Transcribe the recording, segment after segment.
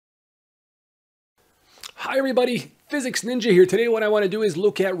Hi everybody, Physics Ninja here. Today what I want to do is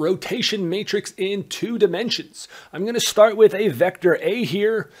look at rotation matrix in 2 dimensions. I'm going to start with a vector A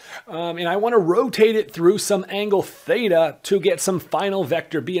here, and I want to rotate it through some angle theta to get some final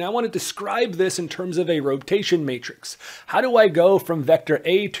vector B. And I want to describe this in terms of a rotation matrix. How do I go from vector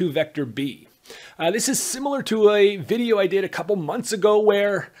A to vector B? This is similar to a video I did a couple months ago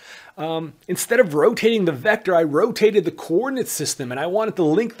where instead of rotating the vector, I rotated the coordinate system, and I wanted to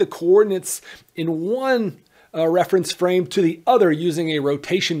link the coordinates in one reference frame to the other using a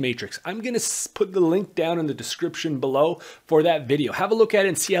rotation matrix. I'm going to put the link down in the description below for that video. Have a look at it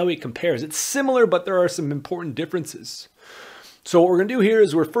and see how it compares. It's similar, but there are some important differences. So what we're going to do here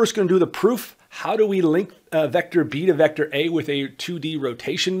is we're first going to do the proof. How do we link vector B to vector A with a 2D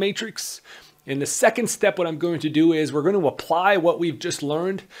rotation matrix? In the second step, what I'm going to do is we're going to apply what we've just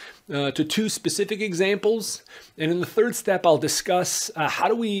learned to 2 specific examples. And in the third step, I'll discuss how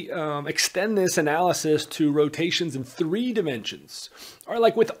do we extend this analysis to rotations in 3 dimensions. All right,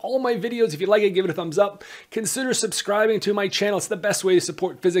 like with all my videos, if you like it, give it a thumbs up. Consider subscribing to my channel. It's the best way to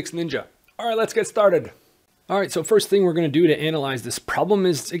support Physics Ninja. All right, let's get started. All right, so first thing we're going to do to analyze this problem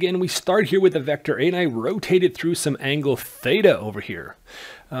is, again, we start here with the vector A, and I rotate it through some angle theta over here.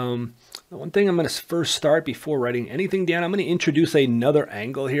 The one thing I'm going to first start before writing anything down, I'm going to introduce another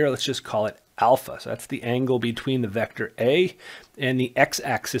angle here. Let's just call it alpha. So that's the angle between the vector A and the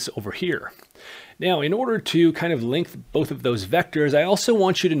x-axis over here. Now, in order to kind of link both of those vectors, I also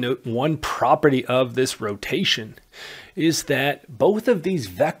want you to note one property of this rotation is that both of these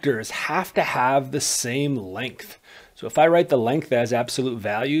vectors have to have the same length. So if I write the length as absolute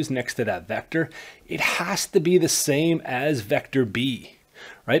values next to that vector, it has to be the same as vector B.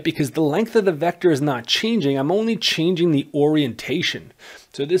 Right? Because the length of the vector is not changing. I'm only changing the orientation.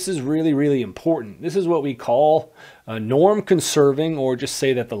 So this is really, really important. This is what we call norm conserving, or just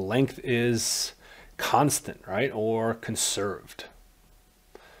say that the length is constant, right? Or conserved.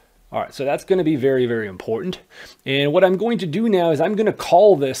 All right, so that's going to be very, very important. And what I'm going to do now is I'm going to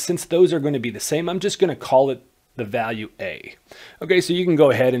call this, since those are going to be the same, I'm just going to call it the value A. Okay, so you can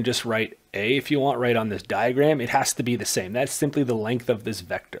go ahead and just write A if you want right on this diagram. It has to be the same. That's simply the length of this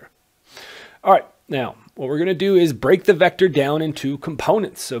vector. All right, now what we're going to do is break the vector down into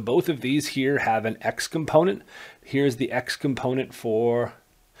components. So both of these here have an X component. Here's the X component for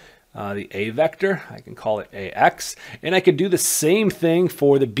the A vector. I can call it AX. And I could do the same thing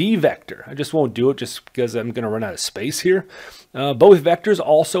for the B vector. I just won't do it just because I'm going to run out of space here. Both vectors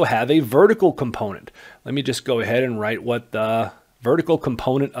also have a vertical component. Let me just go ahead and write what the vertical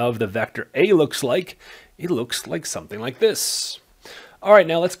component of the vector A looks like. It looks like something like this. All right,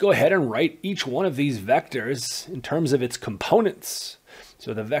 now let's go ahead and write each one of these vectors in terms of its components.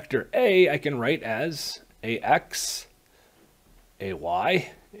 So the vector A I can write as AX,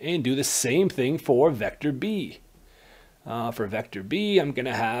 AY, and do the same thing for vector B. For vector B, I'm going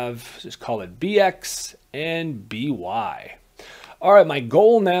to have, just call it BX and BY. All right, my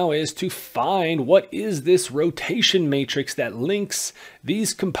goal now is to find what is this rotation matrix that links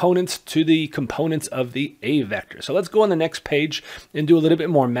these components to the components of the A vector. So let's go on the next page and do a little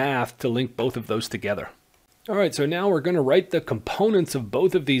bit more math to link both of those together. All right, so now we're going to write the components of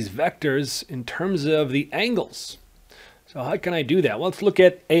both of these vectors in terms of the angles. So how can I do that? Well, let's look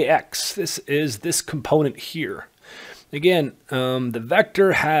at AX. This is this component here. Again, the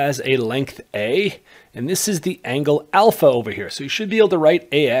vector has a length A, and this is the angle alpha over here. So you should be able to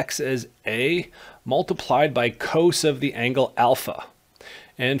write AX as A multiplied by cos of the angle alpha.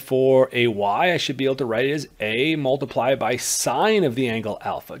 And for AY, I should be able to write it as A multiplied by sine of the angle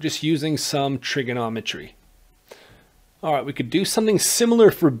alpha, just using some trigonometry. All right, we could do something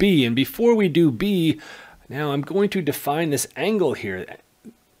similar for B. And before we do B, now I'm going to define this angle here.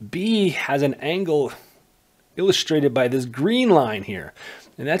 B has an angle illustrated by this green line here,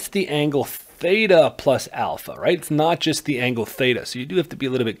 and that's the angle theta plus alpha, right? It's not just the angle theta, so you do have to be a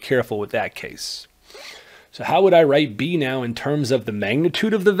little bit careful with that case. So how would I write B now in terms of the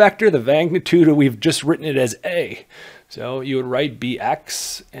magnitude of the vector? The magnitude, we've just written it as A. So you would write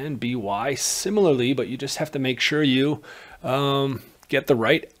BX and BY similarly, but you just have to make sure you get the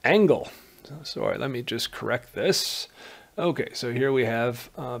right angle. So, all right, let me just correct this. Okay, so here we have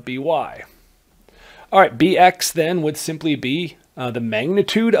BY. All right, BX then would simply be the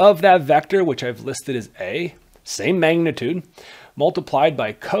magnitude of that vector, which I've listed as A, same magnitude, multiplied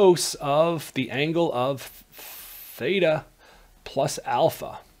by cos of the angle of theta plus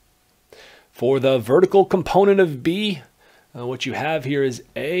alpha. For the vertical component of B, what you have here is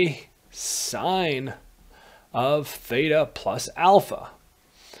A sine of theta plus alpha.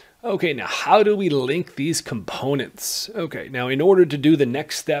 Okay, now how do we link these components? Okay, now in order to do the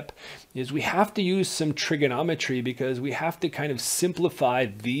next step is we have to use some trigonometry because we have to kind of simplify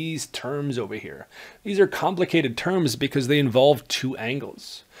these terms over here. These are complicated terms because they involve two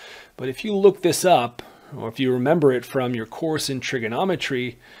angles. But if you look this up, or if you remember it from your course in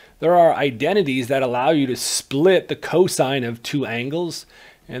trigonometry, there are identities that allow you to split the cosine of two angles,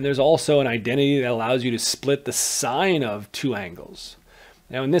 and there's also an identity that allows you to split the sine of two angles.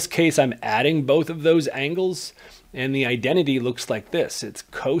 Now in this case, I'm adding both of those angles, and the identity looks like this. It's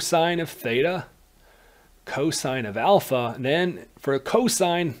cosine of theta, cosine of alpha. And then for a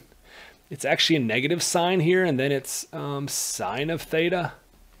cosine, it's actually a negative sign here, and then it's sine of theta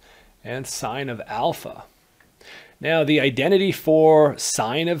and sine of alpha. Now the identity for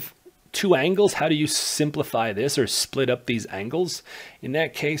sine of two angles, how do you simplify this or split up these angles? In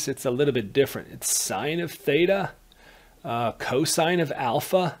that case, it's a little bit different. It's sine of theta, cosine of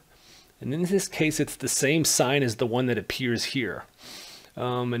alpha, and in this case it's the same sign as the one that appears here.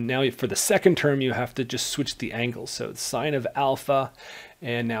 And now for the second term you have to just switch the angles, so it's sine of alpha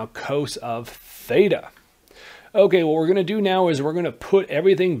and now cos of theta. Okay, what we're going to do now is we're going to put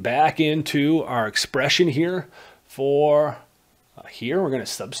everything back into our expression here. For here we're going to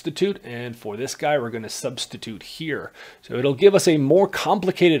substitute, and for this guy we're going to substitute here. So it'll give us a more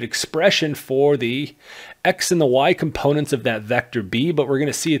complicated expression for the x and the y components of that vector b, but we're going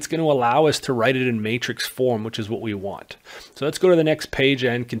to see it's going to allow us to write it in matrix form, which is what we want. So let's go to the next page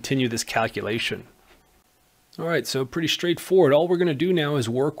and continue this calculation. All right, so pretty straightforward. All we're going to do now is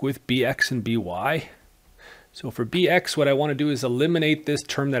work with bx and by. So for bx, what I want to do is eliminate this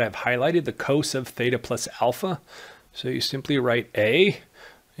term that I've highlighted, the cos of theta plus alpha. So you simply write a,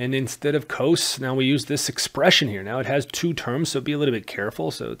 and instead of cos, now we use this expression here. Now it has two terms, so be a little bit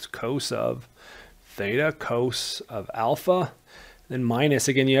careful. So it's cos of theta, cos of alpha. Then minus,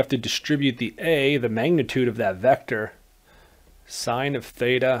 again, you have to distribute the a, the magnitude of that vector, sine of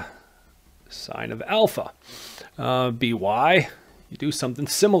theta, sine of alpha. By, you do something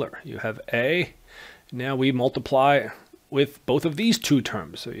similar. You have a. Now we multiply with both of these two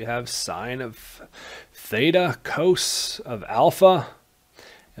terms. So you have sine of theta, cos of alpha,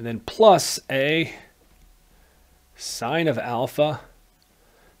 and then plus a sine of alpha,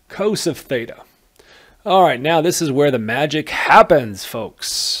 cos of theta. All right, now this is where the magic happens,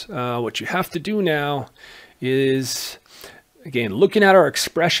 folks. What you have to do now is, again, looking at our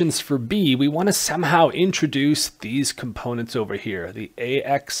expressions for b, we want to somehow introduce these components over here, the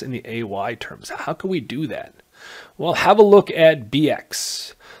ax and the ay terms. How can we do that? Well, have a look at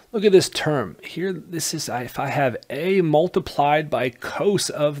bx. Look at this term. Here, this is if I have a multiplied by cos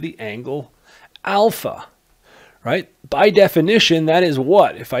of the angle alpha, right? By definition, that is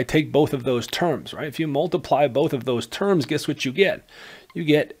what? If I take both of those terms, right? If you multiply both of those terms, guess what you get? You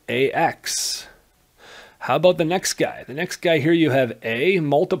get ax. How about the next guy? The next guy here, you have a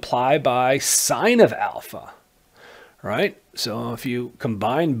multiplied by sine of alpha, right? So if you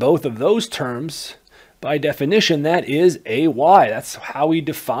combine both of those terms, by definition, that is ay. That's how we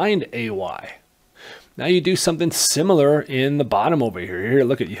defined ay. Now you do something similar in the bottom over here. Here,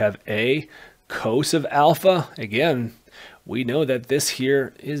 look at, you have a cos of alpha. Again, we know that this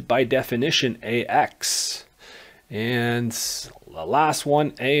here is by definition ax. And the last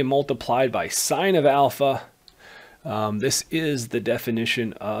one, a multiplied by sine of alpha. This is the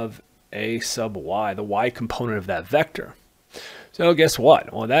definition of a sub y, the y component of that vector. So guess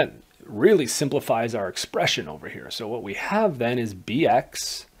what? Well, that really simplifies our expression over here. So what we have then is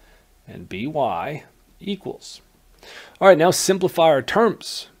bx and by equals. All right, now simplify our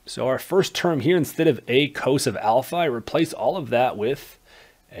terms. So our first term here, instead of a cos of alpha, I replace all of that with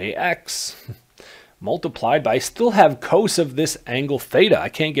ax multiplied by, I still have cos of this angle theta. I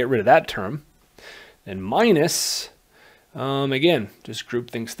can't get rid of that term. And minus, again, just group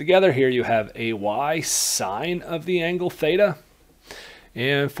things together. Here you have ay sine of the angle theta.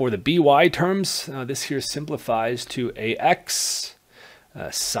 And for the by terms, this here simplifies to ax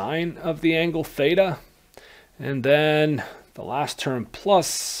sine of the angle theta. And then the last term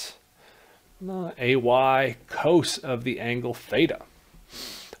plus ay cos of the angle theta.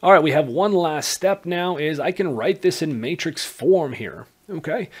 All right, we have one last step now, is I can write this in matrix form here.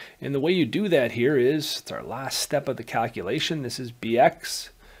 Okay, and the way you do that here is, it's our last step of the calculation. This is bx,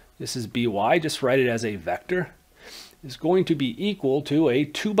 this is by, just write it as a vector. Is going to be equal to a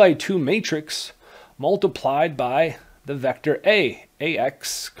 2 by 2 matrix multiplied by the vector a,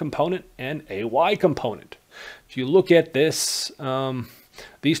 ax component and ay component. If you look at this,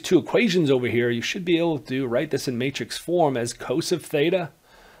 these two equations over here, you should be able to write this in matrix form as cos of theta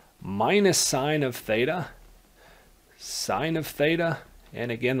minus sine of theta,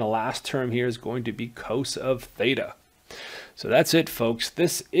 And again, the last term here is going to be cos of theta. So that's it, folks.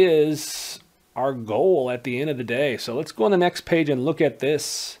 This is our goal at the end of the day. So let's go on the next page and look at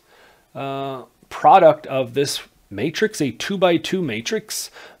this product of this matrix, a 2 by 2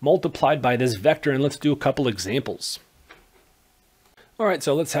 matrix multiplied by this vector. And let's do a couple examples. All right,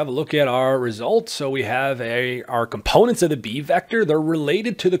 so let's have a look at our results. So we have our components of the B vector. They're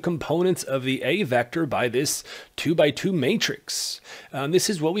related to the components of the A vector by this 2 by 2 matrix. This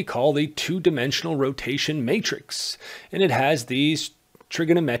is what we call the two-dimensional rotation matrix. And it has these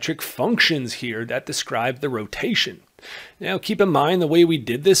trigonometric functions here that describe the rotation. Now keep in mind the way we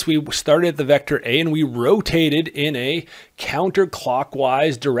did this, we started at the vector A and we rotated in a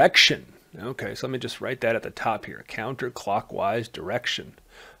counterclockwise direction. Okay, so let me just write that at the top here, counterclockwise direction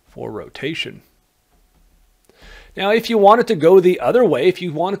for rotation. Now, if you wanted to go the other way, if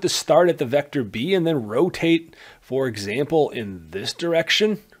you wanted to start at the vector B and then rotate, for example, in this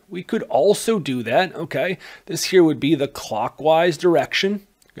direction, we could also do that, okay? This here would be the clockwise direction,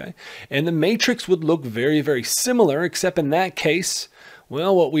 okay? And the matrix would look very, very similar, except in that case,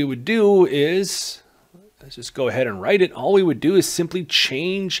 well, what we would do is, let's just go ahead and write it. All we would do is simply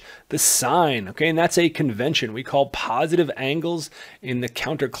change the sign, okay? And that's a convention. We call positive angles in the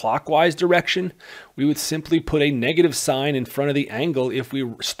counterclockwise direction. We would simply put a negative sign in front of the angle if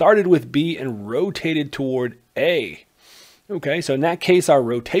we started with B and rotated toward A. Okay, so in that case, our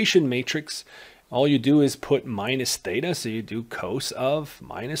rotation matrix, all you do is put minus theta. So you do cos of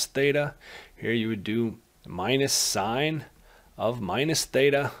minus theta. Here you would do minus sine of minus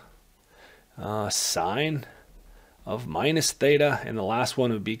theta. Sine of minus theta, and the last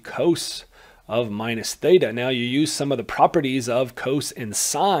one would be cos of minus theta. Now you use some of the properties of cos and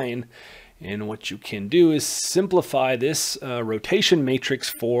sine, and what you can do is simplify this rotation matrix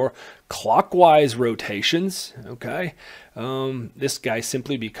for clockwise rotations. Okay, this guy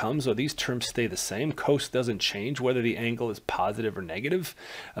simply becomes, well, these terms stay the same. Cos doesn't change whether the angle is positive or negative.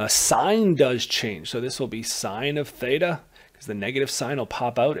 Sine does change, so this will be sine of theta. The negative sign will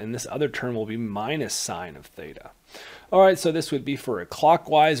pop out, and this other term will be minus sine of theta. All right, so this would be for a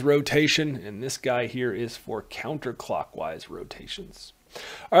clockwise rotation, and this guy here is for counterclockwise rotations.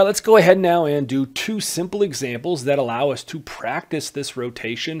 All right, let's go ahead now and do two simple examples that allow us to practice this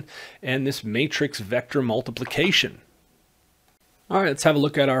rotation and this matrix vector multiplication. All right, let's have a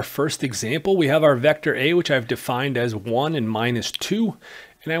look at our first example. We have our vector A, which I've defined as 1 and minus 2,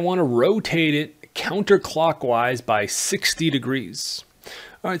 and I want to rotate it counterclockwise by 60 degrees.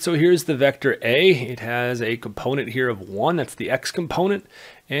 All right, so here's the vector A. It has a component here of 1, that's the x component,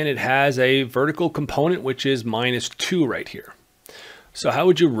 and it has a vertical component, which is minus 2 right here. So how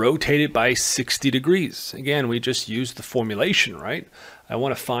would you rotate it by 60 degrees? Again, we just use the formulation, right? I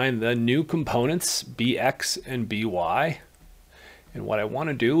want to find the new components, bx and by, and what I want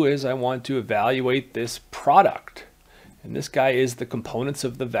to do is I want to evaluate this product, and this guy is the components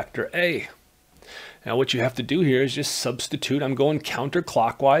of the vector A. Now what you have to do here is just substitute. I'm going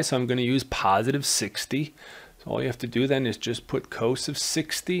counterclockwise, so I'm going to use positive 60. So all you have to do then is just put cos of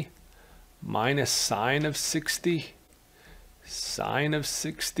 60 minus sine of 60, sine of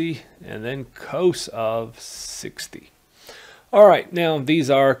 60, and then cos of 60. All right, now these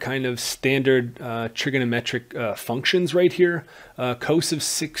are kind of standard trigonometric functions right here. Cos of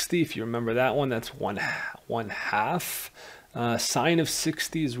 60, if you remember that one, that's 1 half. Sine of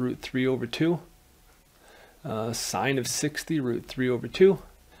 60 is root 3 over 2. Sine of 60, root 3 over 2,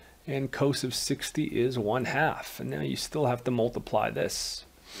 and cos of 60 is 1 half. And now you still have to multiply this.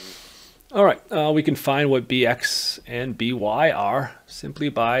 All right, we can find what bx and by are simply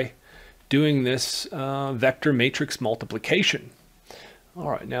by doing this vector matrix multiplication.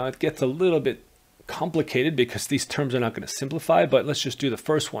 All right, now it gets a little bit complicated because these terms are not going to simplify, but let's just do the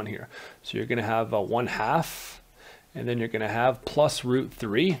first one here. So you're going to have 1 half. And then you're going to have plus root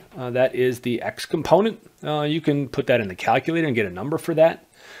 3. That is the x component. You can put that in the calculator and get a number for that.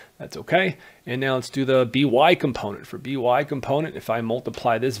 That's okay. And now let's do the by component. For by component, if I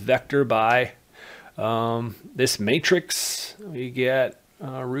multiply this vector by this matrix, we get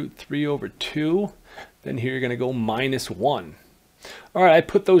root 3 over 2. Then here you're going to go minus 1. All right, I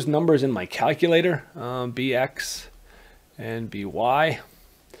put those numbers in my calculator, bx and by.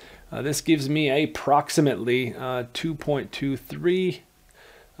 This gives me approximately 2.23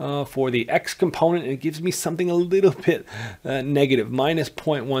 for the x component, and it gives me something a little bit negative, minus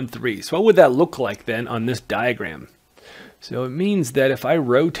 0.13. So what would that look like then on this diagram? So it means that if I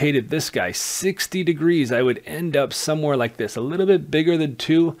rotated this guy 60 degrees, I would end up somewhere like this, a little bit bigger than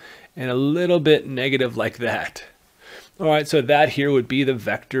 2 and a little bit negative like that. All right, so that here would be the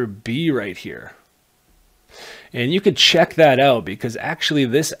vector B right here. And you could check that out because actually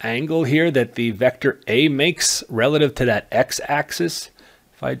this angle here that the vector A makes relative to that x-axis,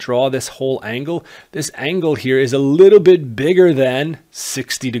 if I draw this whole angle, this angle here is a little bit bigger than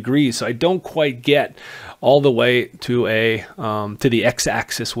 60 degrees. So I don't quite get all the way to the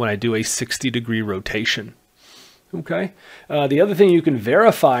x-axis when I do a 60-degree rotation. Okay. The other thing you can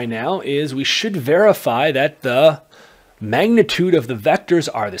verify now is we should verify that the magnitude of the vectors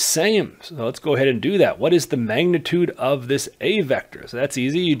are the same. So let's go ahead and do that. What is the magnitude of this A vector? So that's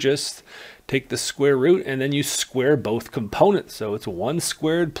easy. You just take the square root and then you square both components. So it's 1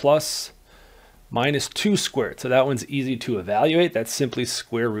 squared plus minus 2 squared. So that one's easy to evaluate. That's simply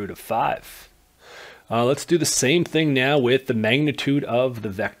square root of 5. Let's do the same thing now with the magnitude of the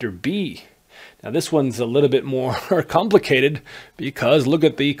vector B. Now this one's a little bit more complicated because look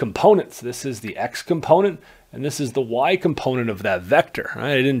at the components. This is the x component and this is the y component of that vector.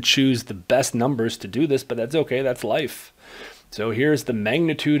 Right? I didn't choose the best numbers to do this, but that's okay. That's life. So here's the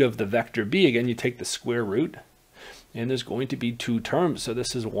magnitude of the vector B. Again, you take the square root and there's going to be 2 terms. So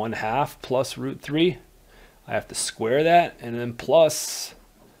this is 1/2 plus root 3. I have to square that and then plus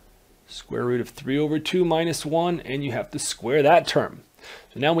square root of 3 over 2 minus 1, and you have to square that term.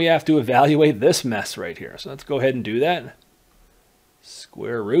 So now we have to evaluate this mess right here. So let's go ahead and do that.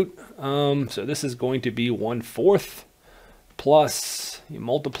 Square root. So this is going to be 1/4 plus, you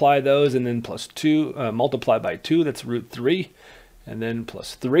multiply those and then plus 2, multiply by 2, that's root 3, and then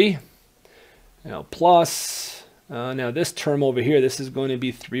plus 3. Now plus, now this term over here, this is going to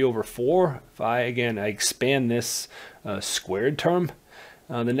be 3 over 4. If I expand this squared term,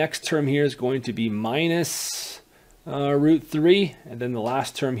 the next term here is going to be minus root 3, and then the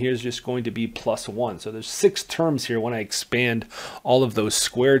last term here is just going to be plus 1. So there's 6 terms here when I expand all of those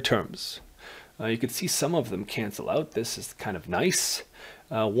square terms. You can see some of them cancel out. This is kind of nice.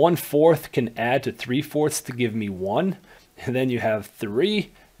 1/4 can add to 3/4 to give me 1, and then you have 3,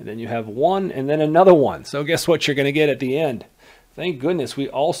 and then you have 1, and then another 1. So guess what you're going to get at the end? Thank goodness we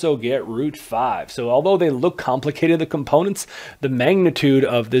also get root 5. So although they look complicated, the components, the magnitude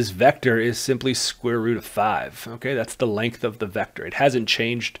of this vector is simply square root of 5. Okay, that's the length of the vector. It hasn't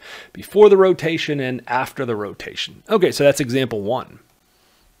changed before the rotation and after the rotation. Okay, so that's example 1.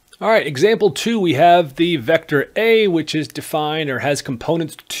 All right, example 2, we have the vector A, which is defined or has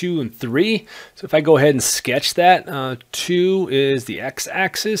components 2 and 3. So if I go ahead and sketch that, 2 is the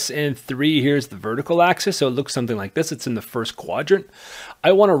x-axis and 3 here's the vertical axis. So it looks something like this. It's in the first quadrant.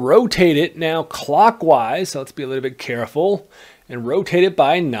 I want to rotate it now clockwise. So let's be a little bit careful and rotate it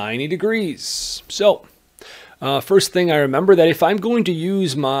by 90 degrees. So first thing I remember that if I'm going to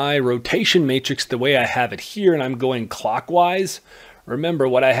use my rotation matrix the way I have it here and I'm going clockwise, remember,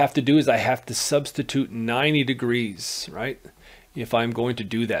 what I have to do is I have to substitute 90 degrees, right? If I'm going to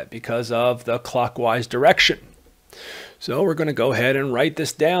do that because of the clockwise direction. So we're going to go ahead and write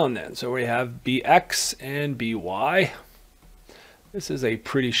this down then. So we have bx and by. This is a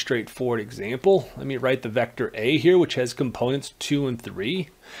pretty straightforward example. Let me write the vector A here, which has components 2 and 3.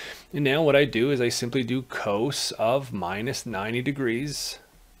 And now what I do is I simply do cos of minus 90 degrees.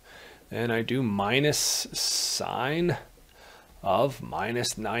 And I do minus sine of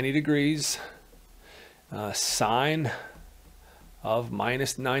minus 90 degrees, sine of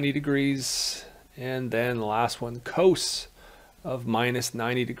minus 90 degrees, and then the last one, cos of minus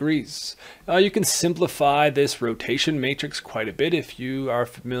 90 degrees. You can simplify this rotation matrix quite a bit if you are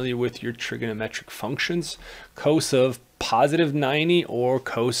familiar with your trigonometric functions. Cos of positive 90 or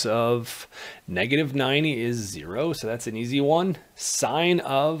cos of negative 90 is 0, so that's an easy one. Sine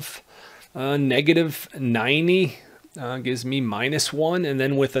of negative 90 gives me minus 1, and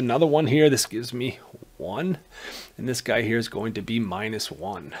then with another one here, this gives me 1, and this guy here is going to be minus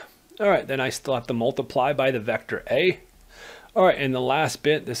 1. All right, then I still have to multiply by the vector A. All right, and the last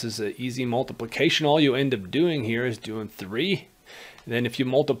bit, this is an easy multiplication. All you end up doing here is doing 3. And then if you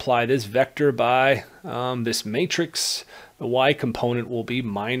multiply this vector by this matrix, the y component will be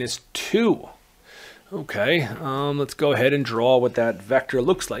minus 2. Okay, let's go ahead and draw what that vector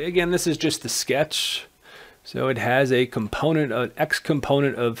looks like. Again, this is just a sketch. So it has a component, an x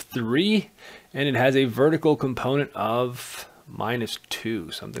component of 3, and it has a vertical component of minus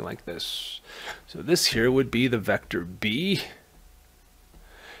 2, something like this. So this here would be the vector B.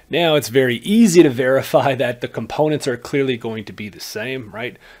 Now it's very easy to verify that the components are clearly going to be the same,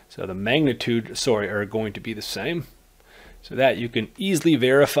 right? So the magnitude, are going to be the same. So that you can easily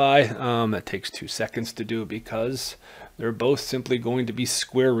verify. That takes 2 seconds to do because they're both simply going to be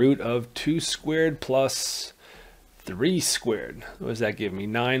square root of 2 squared plus 3 squared. What does that give me?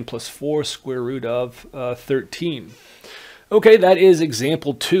 9 plus 4 square root of 13. Okay, that is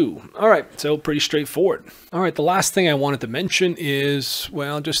example 2. All right, so pretty straightforward. All right, the last thing I wanted to mention is,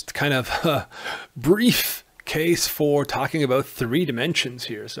 well, just kind of a brief case for talking about 3 dimensions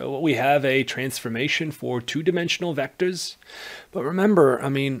here. So we have a transformation for 2-dimensional vectors. But remember, I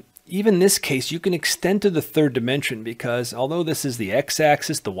mean, even in this case, you can extend to the 3rd dimension because although this is the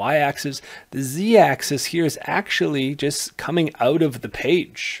x-axis, the y-axis, the z-axis here is actually just coming out of the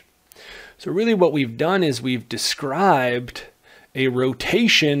page. So really what we've done is we've described a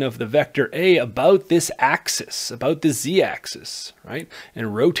rotation of the vector A about this axis, about the z-axis, right?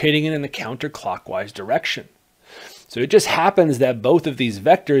 And rotating it in the counterclockwise direction. So it just happens that both of these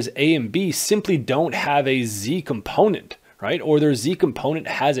vectors, A and B, simply don't have a z component, right? Or their z component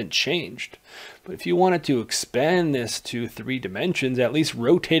hasn't changed. But if you wanted to expand this to 3 dimensions, at least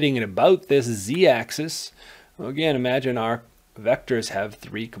rotating it about this z-axis, well, again, imagine our vectors have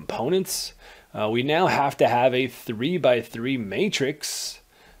 3 components. We now have to have a 3 by 3 matrix,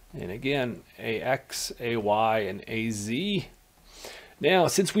 and again, AX, AY, and AZ. Now,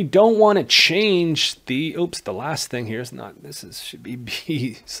 since we don't want to change the, the last thing here is not, should be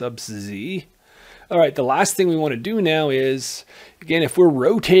B sub Z. All right, the last thing we want to do now is, again, if we're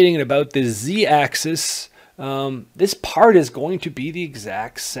rotating it about the Z axis, this part is going to be the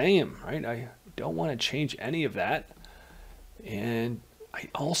exact same, right? I don't want to change any of that. And I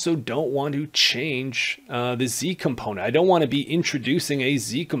also don't want to change the Z component. I don't want to be introducing a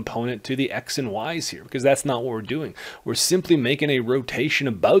Z component to the X and Y's here because that's not what we're doing. We're simply making a rotation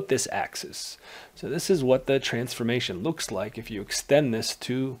about this axis. So this is what the transformation looks like if you extend this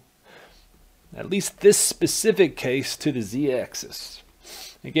to, at least this specific case, to the Z axis.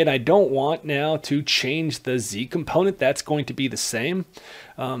 Again, I don't want now to change the Z component. That's going to be the same.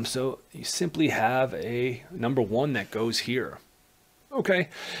 So you simply have a number 1 that goes here. Okay,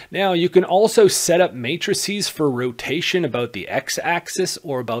 now you can also set up matrices for rotation about the x-axis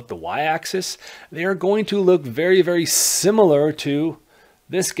or about the y-axis. They are going to look very, very similar to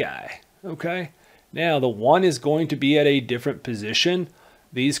this guy. Okay, now the 1 is going to be at a different position.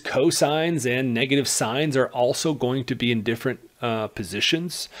 These cosines and negative signs are also going to be in different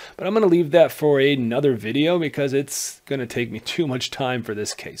positions, but I'm going to leave that for another video because it's going to take me too much time for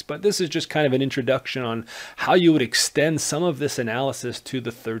this case. But this is just kind of an introduction on how you would extend some of this analysis to the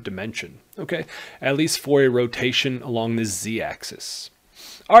 3rd dimension, okay? At least for a rotation along the z-axis.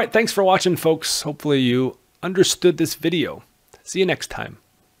 All right, thanks for watching, folks. Hopefully you understood this video. See you next time.